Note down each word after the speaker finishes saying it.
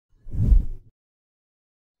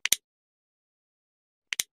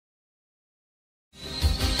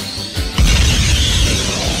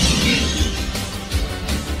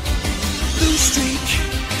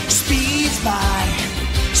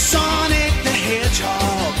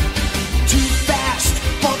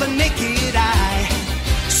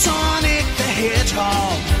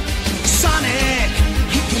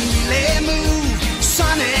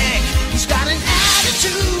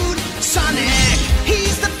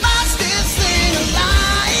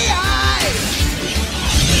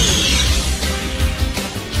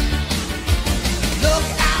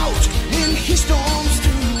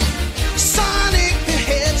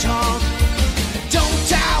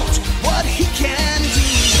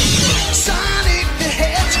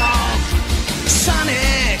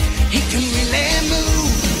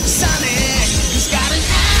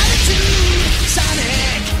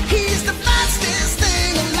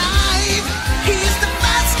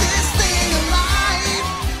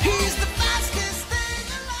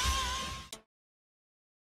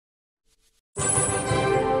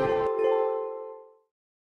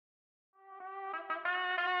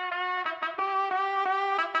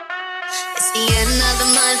It's the end of the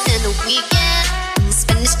month and the weekend.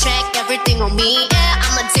 Spend this track, everything on me, yeah.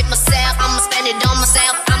 I'ma tip myself, I'ma spend it on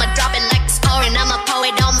myself. I'ma drop it like it's pouring, I'ma pour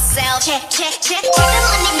it on myself. Check, check, check, check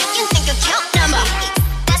the money, make you think account number.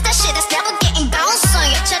 That's that shit that's never getting bounced on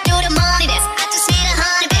you. Check do the money dance, I just need a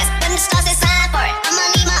honey best. When the stars say sign for it, I'ma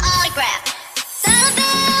need my autograph. Dollar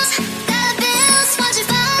bills, won't you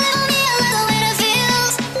follow me? I love the way that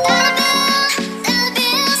feels. Dollar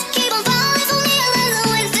bills, keep on falling for me. I love the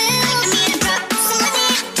way it feels. I need to drop some money,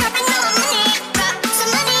 dropping all my money. Drop some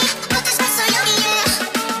money, put this rest on yogi, yeah.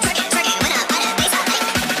 Twerk it, when I buy that bass, I like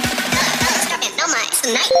it. Dollars dropping on my, it's the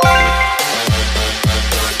night.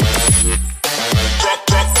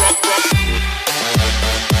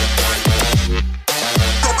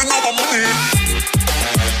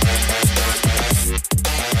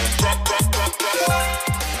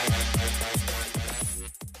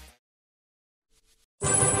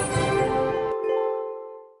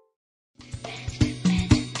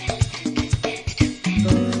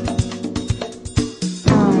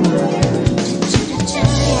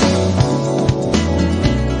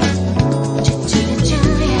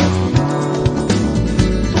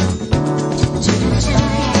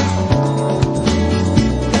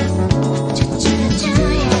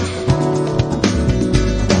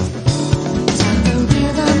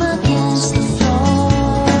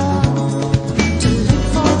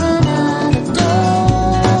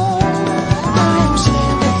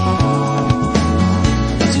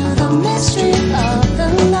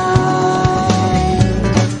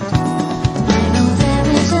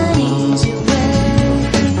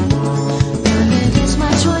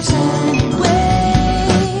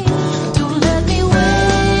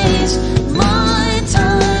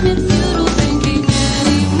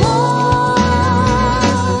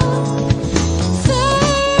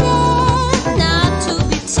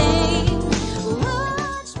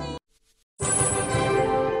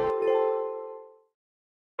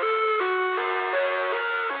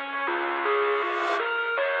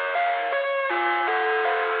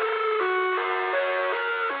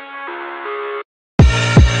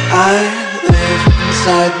 I live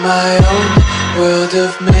inside my own world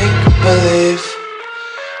of make-believe.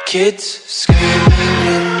 Kids screaming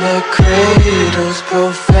in their cradles,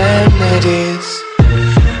 profanities.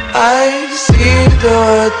 I see the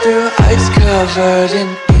world through eyes covered in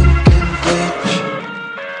ink and bleach.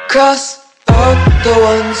 Cross out the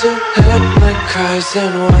ones who heard my cries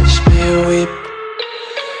and watched me weep.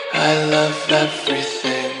 I love everything.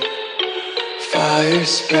 Fire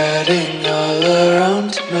spreading all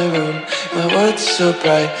around my room. My world's so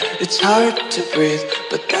bright, it's hard to breathe,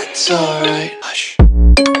 but that's alright. Hush.